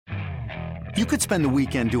You could spend the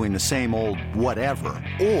weekend doing the same old whatever,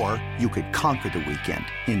 or you could conquer the weekend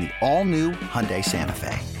in the all-new Hyundai Santa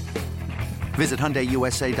Fe. Visit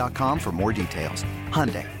HyundaiUSA.com for more details.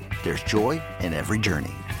 Hyundai, there's joy in every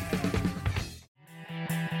journey.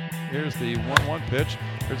 Here's the 1-1 pitch.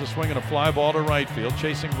 There's a swing and a fly ball to right field,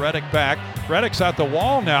 chasing Reddick back. Reddick's at the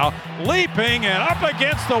wall now, leaping and up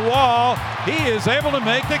against the wall. He is able to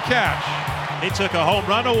make the catch. He took a home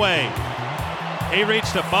run away. He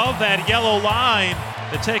reached above that yellow line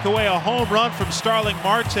to take away a home run from Starling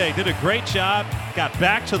Marte. Did a great job, got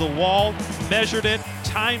back to the wall, measured it,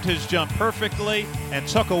 timed his jump perfectly, and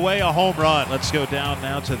took away a home run. Let's go down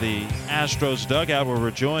now to the Astros dugout where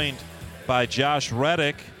we're joined by Josh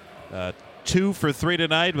Reddick. 2 for 3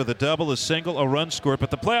 tonight with a double, a single, a run scored.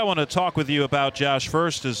 But the play I want to talk with you about, Josh,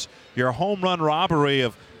 first is your home run robbery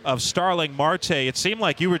of Starling Marte. It seemed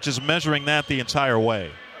like you were just measuring that the entire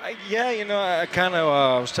way. I kind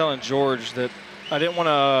of was telling George that I didn't want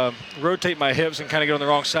to rotate my hips and kind of get on the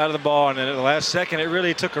wrong side of the ball, and then at the last second it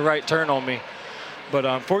really took a right turn on me. But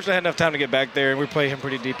unfortunately I had enough time to get back there, and we play him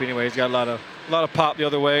pretty deep anyway. He's got a lot of pop the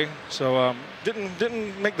other way, so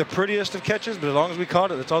didn't make the prettiest of catches, but as long as we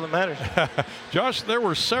caught it, that's all that matters. Josh, there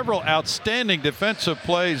were several outstanding defensive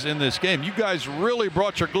plays in this game. You guys really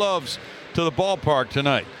brought your gloves to the ballpark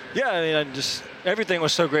tonight. Yeah, everything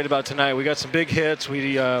was so great about tonight. We got some big hits. We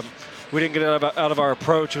didn't get out of our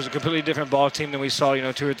approach. It was a completely different ball team than we saw,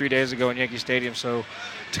 2 or 3 days ago in Yankee Stadium. So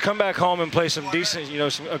to come back home and play some decent,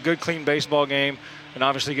 a good, clean baseball game, and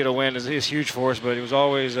obviously get a win is huge for us. But it was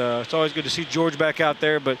always it's always good to see George back out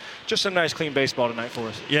there. But just some nice, clean baseball tonight for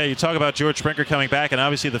us. Yeah, you talk about George Springer coming back, and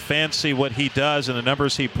obviously the fans see what he does and the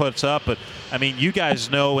numbers he puts up. But, you guys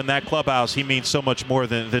know in that clubhouse he means so much more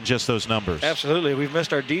than just those numbers. Absolutely. We've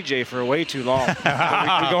missed our DJ for way too long. we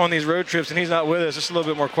go on these road trips, and he's not with us. It's a little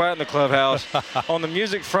bit more quiet in the clubhouse. On the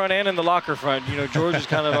music front and in the locker front, George is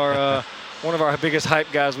kind of our one of our biggest hype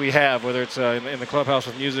guys we have, whether it's in the clubhouse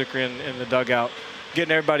with music or in the dugout,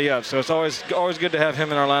 getting everybody up. So it's always good to have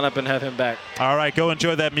him in our lineup and have him back. All right, go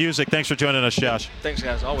enjoy that music. Thanks for joining us, Josh. Thanks,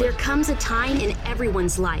 guys. Always. There comes a time in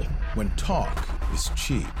everyone's life when talk is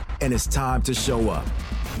cheap and it's time to show up.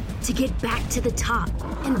 To get back to the top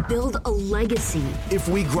and build a legacy. If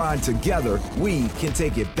we grind together, we can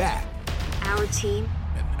take it back. Our team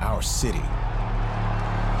and our city.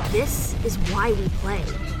 This is why we play.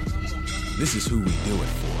 This is who we do it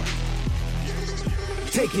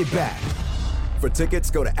for. Take it back. For tickets,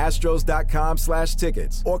 go to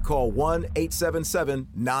Astros.com/tickets or call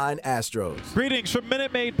 1-877-9-ASTROS. Greetings from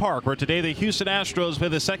Minute Maid Park, where today the Houston Astros play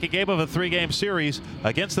the second game of a 3-game series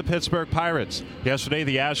against the Pittsburgh Pirates. Yesterday,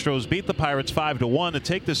 the Astros beat the Pirates 5-1 to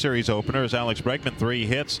take the series opener as Alex Bregman 3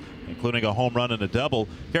 hits, including a home run and a double.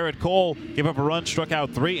 Garrett Cole gave up a run, struck out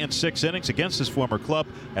 3 in 6 innings against his former club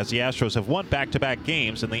as the Astros have won back-to-back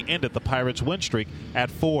games, and they ended the Pirates' win streak at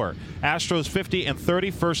 4. Astros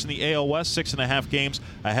 50-30, first in the AL West, 6.5 games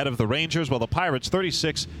ahead of the Rangers, while the Pirates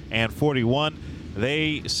 36-41.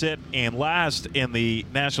 They sit in last in the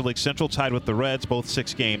National League Central, tied with the Reds, both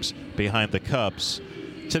 6 games behind the Cubs.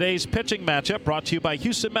 Today's pitching matchup brought to you by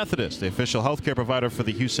Houston Methodist, the official healthcare provider for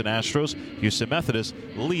the Houston Astros. Houston Methodist,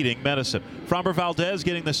 leading medicine. Framber Valdez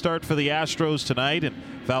getting the start for the Astros tonight, and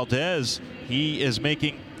Valdez, he is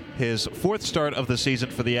making his 4th start of the season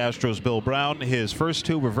for the Astros. Bill Brown, his first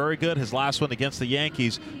 2 were very good. His last one against the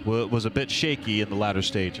Yankees was a bit shaky in the latter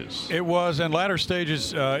stages. It was, and latter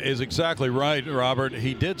stages is exactly right, Robert.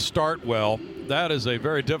 He did start well. That is a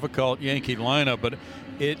very difficult Yankee lineup, but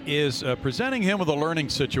it is presenting him with a learning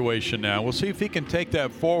situation now. We'll see if he can take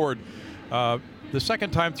that forward the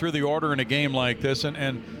second time through the order in a game like this.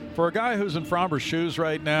 And for a guy who's in Framber's shoes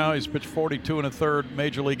right now, he's pitched 42 1/3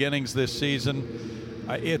 major league innings this season.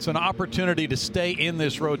 It's an opportunity to stay in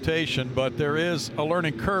this rotation, but there is a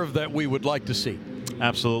learning curve that we would like to see.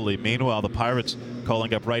 Absolutely. Meanwhile, the Pirates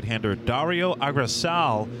calling up right-hander Dario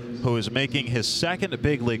Agrasal, who is making his 2nd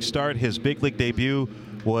big league start. His big league debut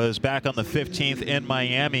was back on the 15th in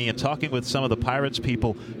Miami, and talking with some of the Pirates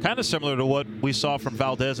people, kind of similar to what we saw from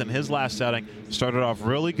Valdez in his last outing. Started off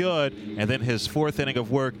really good, and then his 4th inning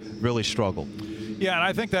of work really struggled. Yeah, and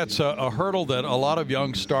I think that's a hurdle that a lot of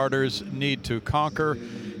young starters need to conquer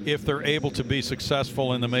if they're able to be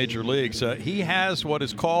successful in the major leagues. He has what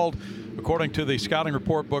is called, according to the scouting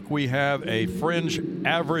report book we have, a fringe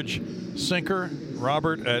average sinker,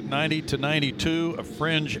 Robert, at 90 to 92, a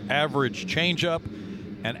fringe average changeup,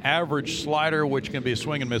 an average slider, which can be a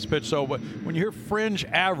swing and miss pitch. So when you hear fringe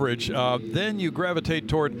average, then you gravitate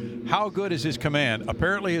toward how good is his command.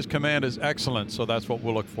 Apparently his command is excellent, so that's what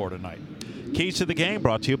we'll look for tonight. Keys to the Game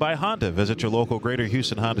brought to you by Honda. Visit your local Greater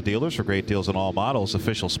Houston Honda dealers for great deals on all models.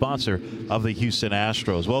 Official sponsor of the Houston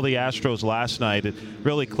Astros. Well, the Astros last night, it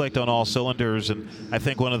really clicked on all cylinders, and I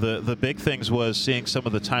think one of the big things was seeing some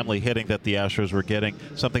of the timely hitting that the Astros were getting,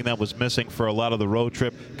 something that was missing for a lot of the road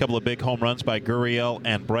trip. A couple of big home runs by Gurriel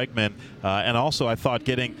and Bregman, and also I thought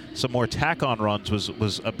getting some more tack-on runs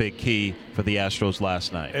was a big key for the Astros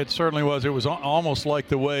last night. It certainly was. It was almost like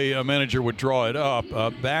the way a manager would draw it up.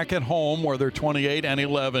 Back at home, where they're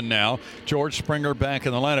 28-11 now. George Springer back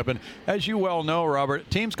in the lineup. And as you well know, Robert,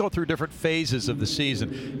 teams go through different phases of the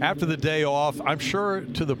season. After the day off, I'm sure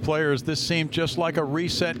to the players this seemed just like a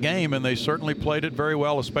reset game, and they certainly played it very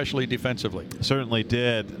well, especially defensively. Certainly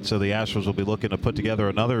did. So the Astros will be looking to put together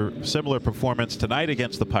another similar performance tonight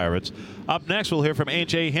against the Pirates. Up next, we'll hear from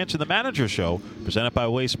A.J. Hinch in the Manager Show, presented by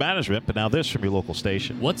Waste Management. But now this from your local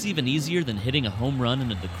station. What's even easier than hitting a home run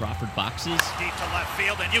into the Crawford boxes? Deep to left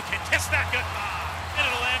field, and you can kiss that goodbye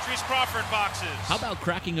into the Landry's Crawford boxes. How about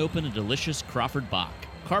cracking open a delicious Crawford Bach?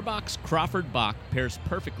 Carbox Crawford Bach pairs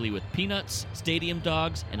perfectly with peanuts, stadium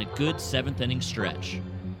dogs, and a good seventh-inning stretch.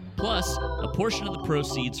 Plus, a portion of the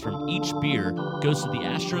proceeds from each beer goes to the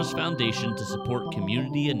Astros Foundation to support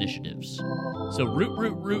community initiatives. So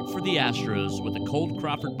root for the Astros with a cold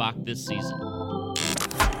Crawford Bach this season.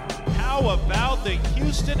 How about the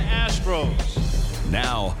Houston Astros?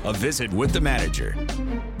 Now, a visit with the manager.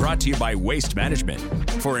 Brought to you by Waste Management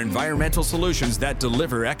for environmental solutions that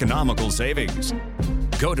deliver economical savings.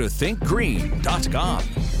 Go to thinkgreen.com.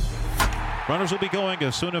 Runners will be going.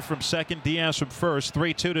 Osuna from second, Diaz from first.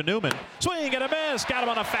 3-2 to Newman. Swing and a miss. Got him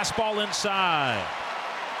on a fastball inside.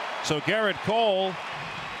 So Garrett Cole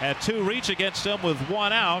had 2 reach against him with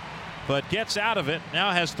 1 out, but gets out of it.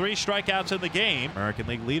 Now has 3 strikeouts in the game. American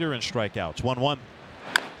League leader in strikeouts. 1-1.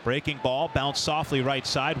 Breaking ball, bounced softly right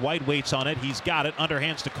side. White waits on it. He's got it.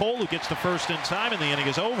 Underhands to Cole, who gets the first in time, and the inning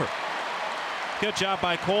is over. Good job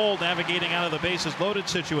by Cole navigating out of the bases loaded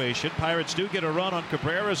situation. Pirates do get a run on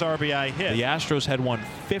Cabrera's RBI hit. The Astros had won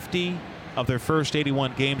 50 of their first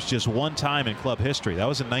 81 games just one time in club history. That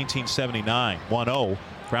was in 1979. 1-0.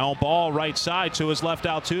 Ground ball right side to his left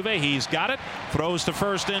Altuve. He's got it. Throws to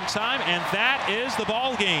first in time, and that is the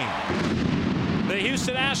ball game. The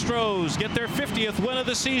Houston Astros get their 50th win of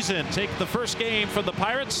the season. Take the first game from the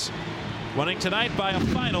Pirates, winning tonight by a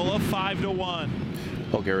final of 5-1.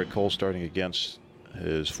 Well, Garrett Cole starting against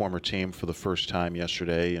his former team for the first time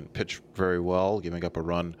yesterday and pitched very well, giving up a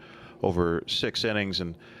run over 6 innings.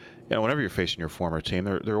 And you know, whenever you're facing your former team,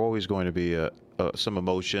 there are always going to be some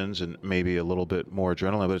emotions and maybe a little bit more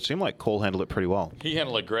adrenaline. But it seemed like Cole handled it pretty well. He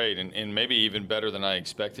handled it great, and maybe even better than I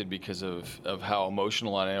expected because of how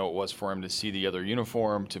emotional I know it was for him to see the other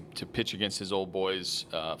uniform, to pitch against his old boys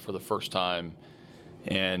for the first time.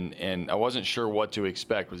 And I wasn't sure what to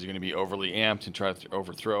expect. Was he going to be overly amped and try to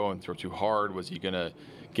overthrow and throw too hard? Was he going to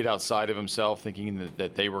get outside of himself, thinking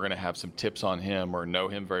that they were going to have some tips on him or know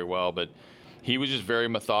him very well? But he was just very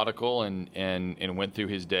methodical and went through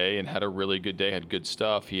his day and had a really good day, had good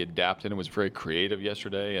stuff. He adapted and was very creative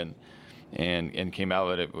yesterday and came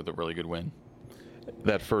out of it with a really good win.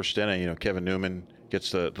 That first inning, you know, Kevin Newman gets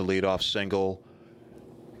the leadoff single,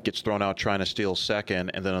 gets thrown out trying to steal second,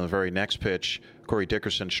 and then on the very next pitch, Corey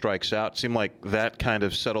Dickerson strikes out. It seemed like that kind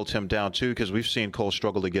of settled him down too, because we've seen Cole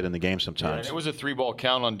struggle to get in the game sometimes. Yeah, it was a 3-ball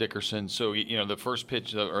count on Dickerson, so you know the first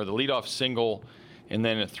pitch or the leadoff single, and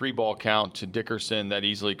then a 3-ball count to Dickerson that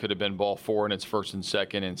easily could have been ball 4 and it's first and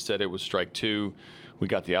second. Instead, it was strike 2. We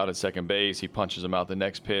got the out at second base. He punches him out the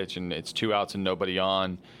next pitch, and it's 2 outs and nobody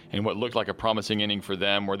on. And what looked like a promising inning for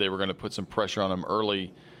them, where they were going to put some pressure on him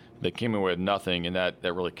early, they came away with nothing, and that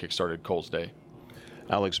really kick-started Cole's day.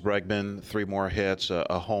 Alex Bregman, 3 more hits,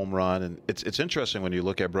 a home run, and it's interesting when you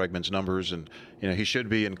look at Bregman's numbers, and you know he should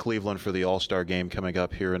be in Cleveland for the All-Star game coming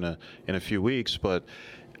up here in a few weeks. But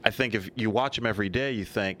I think if you watch him every day, you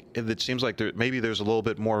think it seems like maybe there's a little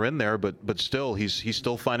bit more in there, but still he's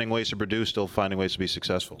still finding ways to produce, still finding ways to be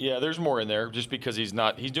successful. Yeah, there's more in there, just because he's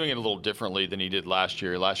doing it a little differently than he did last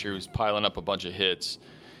year. Last year he was piling up a bunch of hits.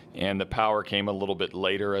 And the power came a little bit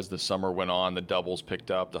later as the summer went on. The doubles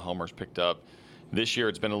picked up, the homers picked up. This year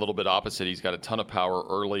it's been a little bit opposite. He's got a ton of power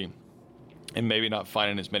early and maybe not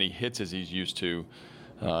finding as many hits as he's used to.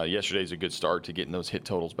 Yesterday's a good start to getting those hit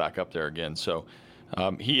totals back up there again. So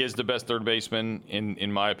he is the best third baseman,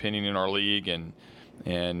 in my opinion, in our league.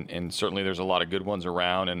 And certainly there's a lot of good ones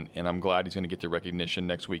around. And I'm glad he's going to get the recognition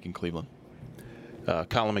next week in Cleveland.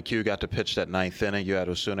 Colin McHugh got to pitch that 9th inning. You had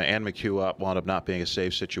Osuna and McHugh up, wound up not being a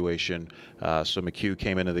save situation. So McHugh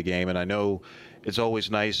came into the game, and I know it's always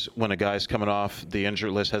nice when a guy's coming off the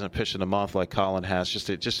injured list, hasn't pitched in a month like Colin has, just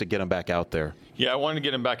to get him back out there. Yeah, I wanted to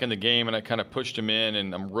get him back in the game, and I kind of pushed him in,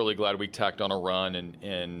 and I'm really glad we tacked on a run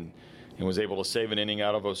and was able to save an inning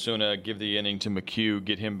out of Osuna, give the inning to McHugh,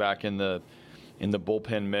 get him back in the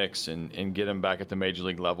bullpen mix, and get him back at the major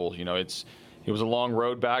league level. You know, it was a long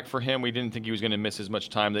road back for him. We didn't think he was going to miss as much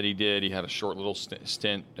time that he did. He had a short little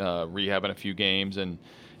stint rehabbing a few games, and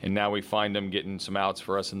now we find him getting some outs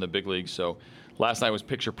for us in the big leagues. So last night was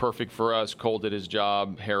picture perfect for us. Cole did his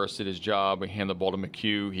job. Harris did his job. We hand the ball to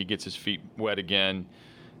McHugh. He gets his feet wet again,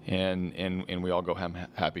 and we all go home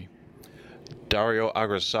happy. Dario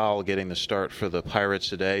Agrasal getting the start for the Pirates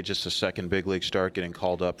today, just a second big league start, getting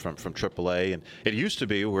called up from AAA. And it used to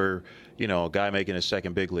be where, you know, a guy making his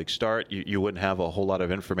second big league start, you wouldn't have a whole lot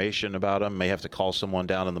of information about him. May have to call someone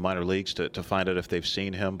down in the minor leagues to find out if they've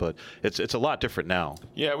seen him. But it's a lot different now.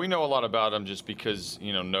 Yeah, we know a lot about him just because,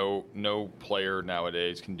 you know, no player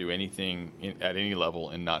nowadays can do anything at any level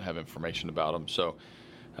and not have information about him. So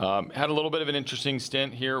had a little bit of an interesting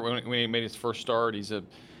stint here when he made his first start.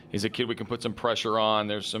 He's a kid we can put some pressure on.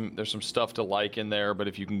 There's some stuff to like in there, but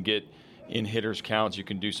if you can get in hitters counts, you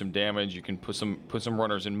can do some damage. You can put some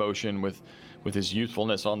runners in motion with his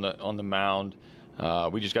youthfulness on the mound.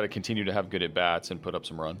 We just got to continue to have good at bats and put up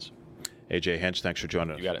some runs. AJ Hinch, thanks for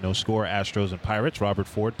joining us. You got it. No Score, Astros and Pirates. Robert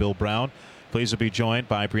Ford, Bill Brown. Pleased to be joined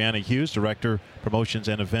by Brianna Hughes, Director, Promotions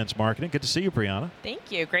and Events Marketing. Good to see you, Brianna.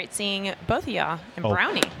 Thank you. Great seeing both of y'all and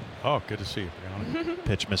Brownie. Oh, good to see you, Brianna.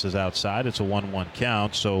 Pitch misses outside. It's a 1-1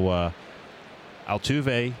 count. So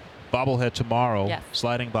Altuve, bobblehead tomorrow. Yes.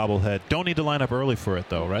 Sliding bobblehead. Don't need to line up early for it,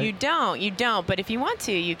 though, right? You don't. But if you want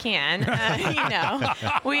to, you can. You know,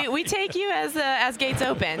 we take you as gates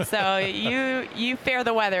open. So you fare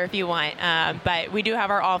the weather if you want. But we do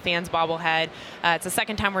have our all fans bobblehead. It's the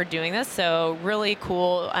second time we're doing this, so really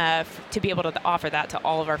cool to be able to offer that to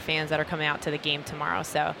all of our fans that are coming out to the game tomorrow.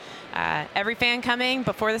 So every fan coming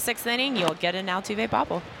before the 6th inning, you'll get an Altuve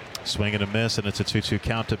bobble. Swing and a miss, and it's a 2-2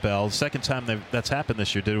 count to Bell. Second time that's happened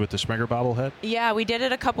this year. Did it with the Springer bobblehead? Yeah, we did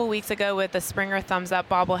it a couple weeks ago with the Springer thumbs up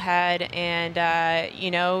bobblehead, and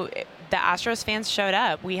you know, the Astros fans showed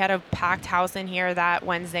up. We had a packed house in here that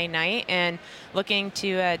Wednesday night, and looking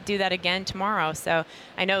to do that again tomorrow. So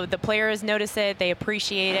I know the players notice it. They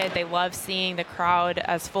appreciate it. They love seeing the crowd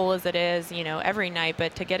as full as it is, you know, every night.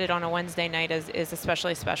 But to get it on a Wednesday night is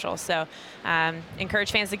especially special. So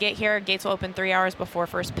encourage fans to get here. Gates will open 3 hours before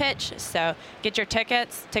first pitch. So get your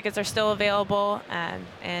tickets. Tickets are still available,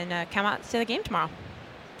 and come out to the game tomorrow.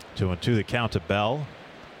 2-2 the count to Bell.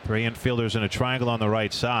 3 infielders in a triangle on the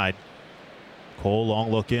right side. Cole, long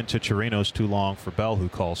look into Chirinos, too long for Bell, who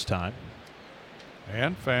calls time.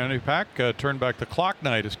 And Fanny Pack, Turn Back the Clock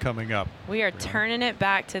night is coming up. We are turning it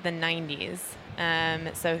back to the 90s.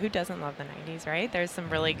 So who doesn't love the 90s, right? There's some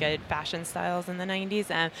really good fashion styles in the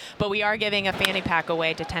 90s. But we are giving a fanny pack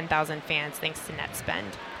away to 10,000 fans thanks to NetSpend.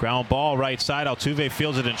 Ground ball right side. Altuve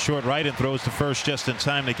fields it in short right and throws to first just in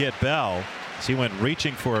time to get Bell. As he went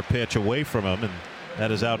reaching for a pitch away from him, and that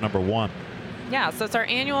is out number 1. Yeah, so it's our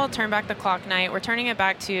annual Turn Back the Clock night. We're turning it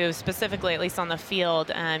back to, specifically, at least on the field,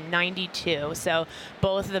 92. So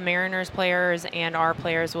both the Mariners players and our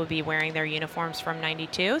players will be wearing their uniforms from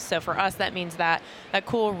 92. So for us, that means that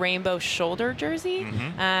cool rainbow shoulder jersey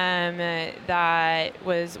that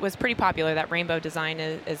was pretty popular. That rainbow design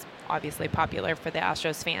is obviously popular for the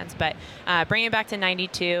Astros fans. But bring it back to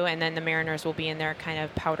 92, and then the Mariners will be in their kind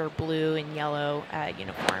of powder blue and yellow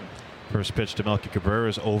uniform. First pitch to Melky Cabrera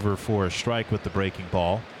is over for a strike with the breaking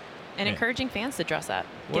ball. And encouraging fans to dress up.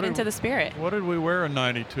 Get into the spirit. What did we wear in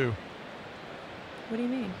 92? What do you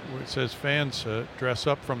mean? It says fans dress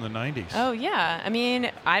up from the 90s. Oh, yeah. I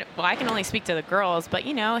mean, I can only speak to the girls, but,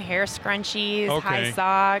 you know, hair scrunchies, high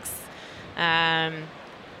socks,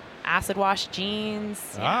 acid wash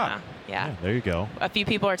jeans. Yeah. There you go. A few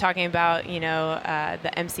people are talking about, you know,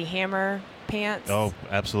 the MC Hammer pants. Oh,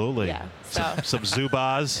 absolutely. Yeah. So some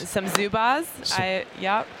Zubaz. Some Zubaz.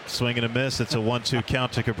 Yep. Swing and a miss. It's a 1-2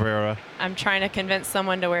 count to Cabrera. I'm trying to convince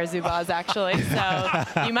someone to wear Zubaz, actually.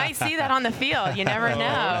 So you might see that on the field. You never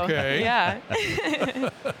know. Okay. Yeah.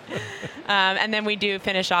 And then we do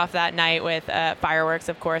finish off that night with fireworks,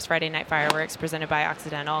 of course, Friday Night Fireworks presented by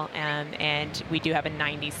Occidental. And we do have a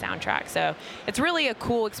 90s soundtrack. So it's really a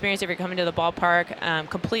cool experience if you're coming to the ballpark.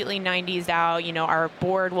 Completely 90s out. You know, our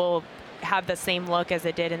board will have the same look as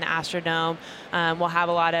it did in the Astrodome. We'll have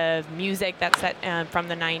a lot of music that's set from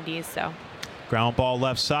the 90s. So ground ball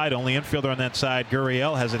left side. Only infielder on that side,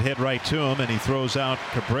 Gurriel, has it hit right to him, and he throws out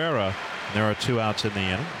Cabrera. There are 2 outs in the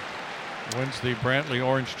inning. Wins the Brantley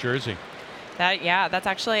orange jersey. That's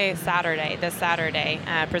actually this Saturday,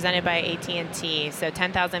 presented by AT&T. So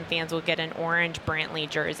 10,000 fans will get an orange Brantley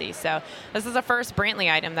jersey. So this is the first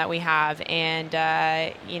Brantley item that we have,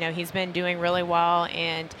 and he's been doing really well,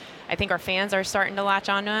 and I think our fans are starting to latch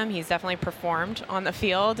onto him. He's definitely performed on the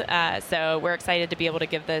field, so we're excited to be able to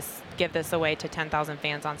give this away to 10,000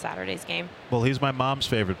 fans on Saturday's game. Well, he's my mom's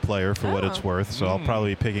favorite player for what it's worth, so I'll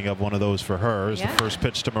probably be picking up one of those for her. As the first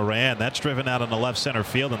pitch to Moran, that's driven out on the left center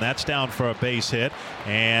field, and that's down for a base hit,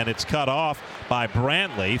 and it's cut off by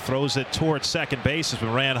Brantley. Throws it towards second base as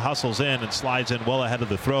Moran hustles in and slides in well ahead of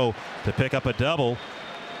the throw to pick up a double.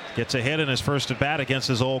 Gets a hit in his first at bat against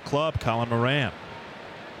his old club, Colin Moran.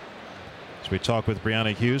 We talk with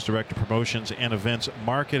Brianna Hughes, Director of Promotions and Events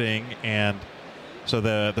Marketing. And so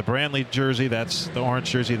the Brantley jersey, that's the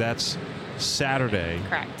orange jersey, that's Saturday.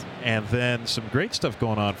 Correct. And then some great stuff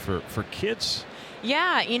going on for kids.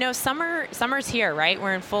 Yeah, summer's here, right?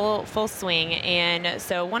 We're in full swing, and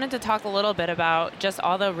so wanted to talk a little bit about just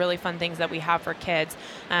all the really fun things that we have for kids.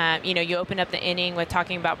 You opened up the inning with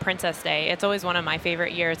talking about Princess Day. It's always one of my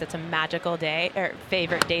favorite years. It's a magical day, or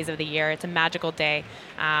favorite days of the year. It's a magical day,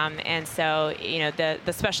 and so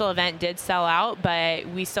the special event did sell out, but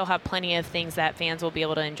we still have plenty of things that fans will be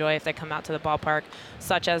able to enjoy if they come out to the ballpark,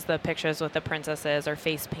 such as the pictures with the princesses or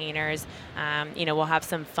face painters. We'll have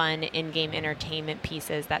some fun in-game entertainment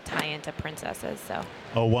pieces that tie into princesses. So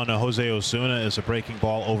 0-1 to Jose Osuna is a breaking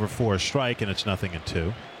ball over for a strike, and it's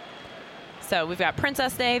 0-2. So we've got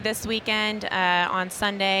Princess Day this weekend on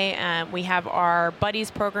Sunday. We have our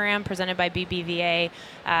Buddies program presented by BBVA.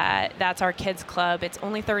 That's our kids club. It's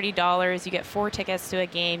only $30. You get 4 tickets to a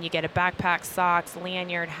game. You get a backpack, socks,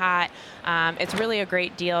 lanyard, hat. It's really a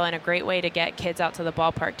great deal and a great way to get kids out to the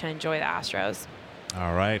ballpark to enjoy the Astros.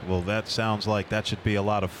 All right. Well, that sounds like that should be a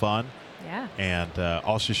lot of fun. Yeah. And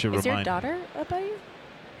also should remind. Is your daughter a buddy?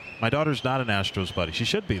 My daughter's not an Astros buddy. She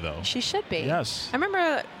should be, though. She should be. Yes. I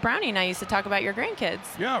remember Brownie and I used to talk about your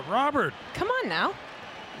grandkids. Yeah, Robert. Come on now.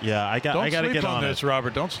 Yeah, I got to get on this,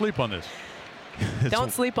 Robert. Don't sleep on this.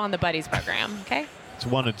 Don't sleep on the Buddies program, okay? It's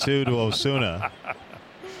 1-2 to Osuna.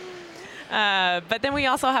 But then we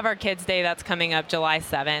also have our Kids Day that's coming up July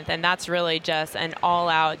 7th, and that's really just an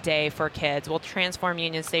all-out day for kids. We'll transform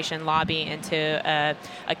Union Station lobby into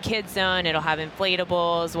a kids zone. It'll have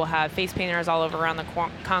inflatables. We'll have face painters all over around the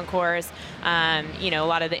concourse. A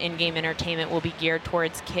lot of the in-game entertainment will be geared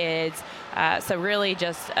towards kids. So really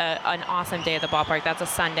just an awesome day at the ballpark. That's a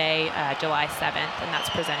Sunday, July 7th, and that's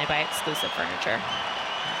presented by Exclusive Furniture.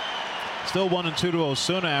 Still 1-2 to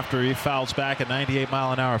Osuna after he fouls back a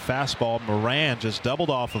 98-mile-an-hour fastball. Moran just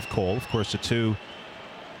doubled off of Cole. Of course, the two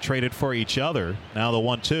traded for each other. Now the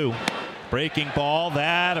 1-2. Breaking ball.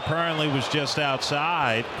 That apparently was just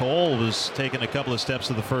outside. Cole was taking a couple of steps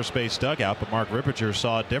to the first base dugout, but Mark Rippinger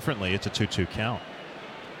saw it differently. It's a 2-2 count.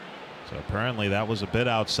 So apparently that was a bit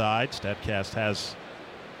outside. StatCast has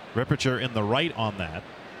Rippinger in the right on that.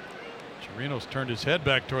 Chirinos turned his head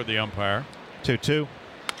back toward the umpire. 2-2.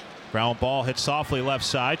 Ground ball hit softly left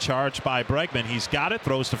side, charged by Bregman. He's got it,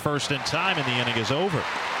 throws to first in time, and the inning is over.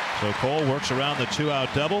 So Cole works around the 2-out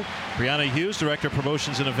double. Brianna Hughes, Director of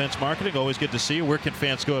Promotions and Events Marketing. Always good to see you. Where can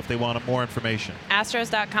fans go if they want more information?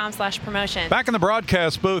 Astros.com/promotion. Back in the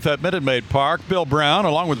broadcast booth at Minute Maid Park, Bill Brown,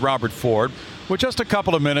 along with Robert Ford, with just a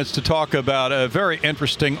couple of minutes to talk about a very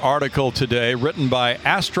interesting article today written by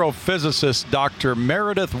astrophysicist Dr.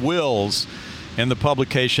 Meredith Wills in the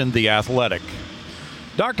publication The Athletic.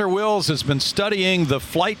 Dr. Wills has been studying the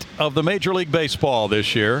flight of the Major League Baseball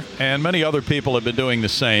this year, and many other people have been doing the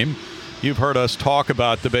same. You've heard us talk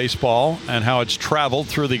about the baseball and how it's traveled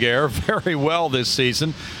through the air very well this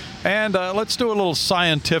season. And let's do a little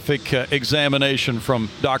scientific examination from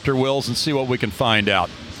Dr. Wills and see what we can find out.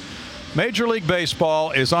 Major League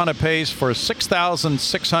Baseball is on a pace for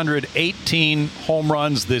 6,618 home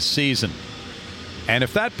runs this season. And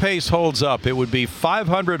if that pace holds up, it would be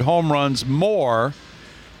 500 home runs more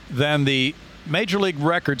than the Major League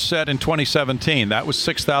record set in 2017. That was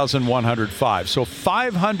 6,105. So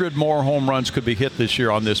 500 more home runs could be hit this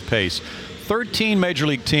year on this pace. 13 Major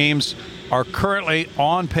League teams are currently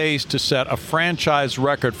on pace to set a franchise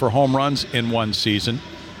record for home runs in one season.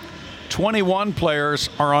 21 players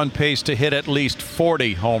are on pace to hit at least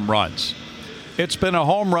 40 home runs. It's been a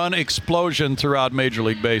home run explosion throughout Major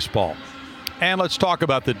League Baseball. And let's talk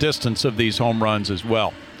about the distance of these home runs as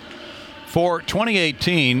well. For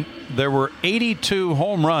 2018, there were 82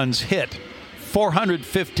 home runs hit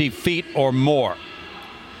 450 feet or more.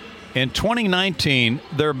 In 2019,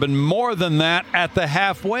 there have been more than that at the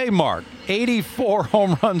halfway mark. 84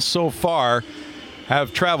 home runs so far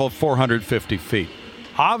have traveled 450 feet.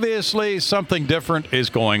 Obviously, something different is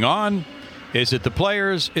going on. Is it the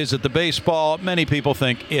players? Is it the baseball? Many people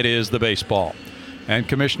think it is the baseball. And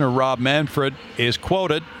Commissioner Rob Manfred is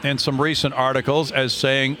quoted in some recent articles as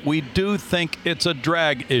saying, we do think it's a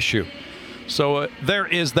drag issue. So there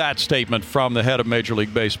is that statement from the head of Major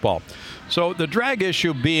League Baseball. So the drag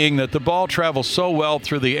issue being that the ball travels so well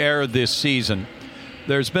through the air this season,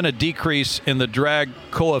 there's been a decrease in the drag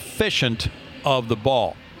coefficient of the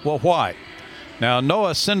ball. Well, why? Now,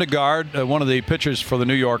 Noah Syndergaard, one of the pitchers for the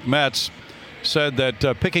New York Mets, said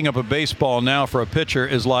that picking up a baseball now for a pitcher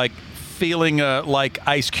is like feeling like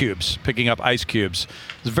ice cubes, picking up ice cubes.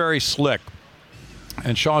 It's very slick.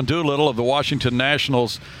 And Sean Doolittle of the Washington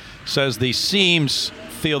Nationals says the seams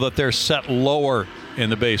feel that they're set lower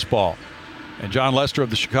in the baseball. And John Lester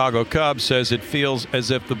of the Chicago Cubs says it feels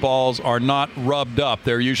as if the balls are not rubbed up.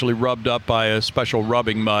 They're usually rubbed up by a special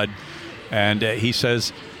rubbing mud. And he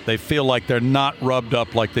says they feel like they're not rubbed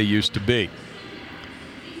up like they used to be.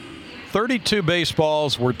 32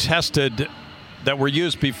 baseballs were tested that were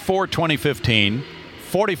used before 2015.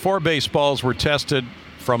 44 baseballs were tested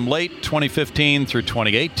from late 2015 through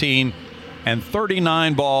 2018. And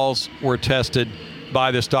 39 balls were tested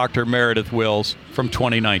by this Dr. Meredith Wills from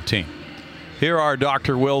 2019. Here are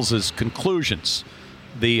Dr. Wills's conclusions.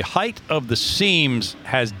 The height of the seams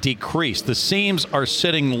has decreased. The seams are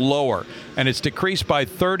sitting lower, and it's decreased by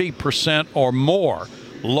 30% or more.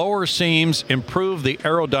 Lower seams improve the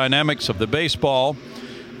aerodynamics of the baseball,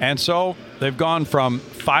 and so they've gone from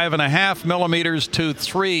 5.5 millimeters to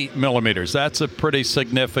 3 millimeters. That's a pretty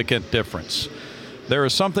significant difference. There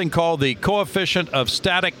is something called the coefficient of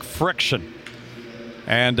static friction.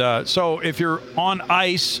 And so if you're on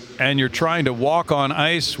ice and you're trying to walk on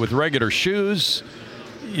ice with regular shoes,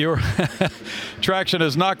 your traction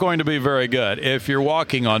is not going to be very good. If you're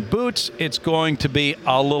walking on boots, it's going to be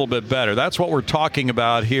a little bit better. That's what we're talking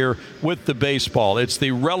about here with the baseball. It's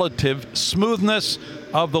the relative smoothness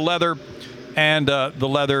of the leather, and the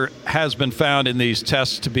leather has been found in these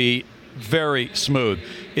tests to be very smooth.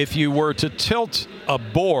 If you were to tilt a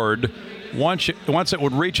board, once it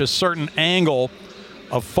would reach a certain angle,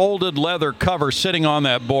 a folded leather cover sitting on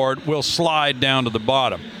that board will slide down to the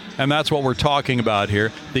bottom. And that's what we're talking about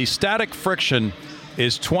here. The static friction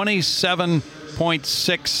is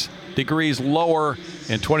 27.6 degrees lower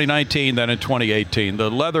in 2019 than in 2018.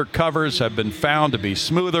 The leather covers have been found to be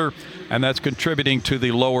smoother, and that's contributing to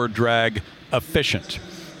the lower drag efficient.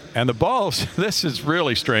 And the balls, this is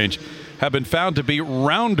really strange, have been found to be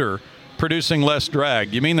rounder, producing less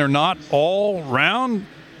drag. You mean they're not all round?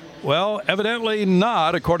 Well, evidently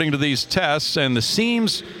not, according to these tests, and the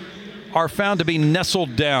seams are found to be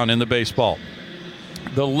nestled down in the baseball.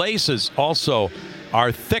 The laces also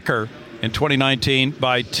are thicker in 2019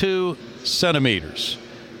 by 2 centimeters,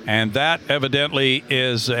 and that evidently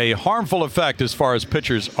is a harmful effect as far as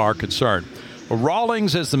pitchers are concerned.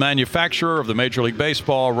 Rawlings is the manufacturer of the Major League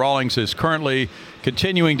Baseball. Rawlings is currently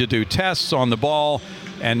continuing to do tests on the ball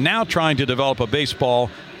and now trying to develop a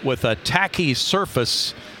baseball with a tacky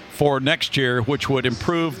surface for next year, which would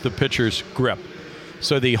improve the pitcher's grip.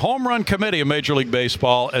 So the Home Run Committee of Major League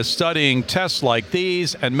Baseball is studying tests like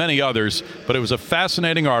these and many others, but it was a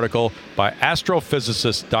fascinating article by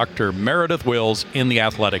astrophysicist Dr. Meredith Wills in The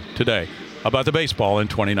Athletic today about the baseball in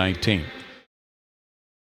 2019.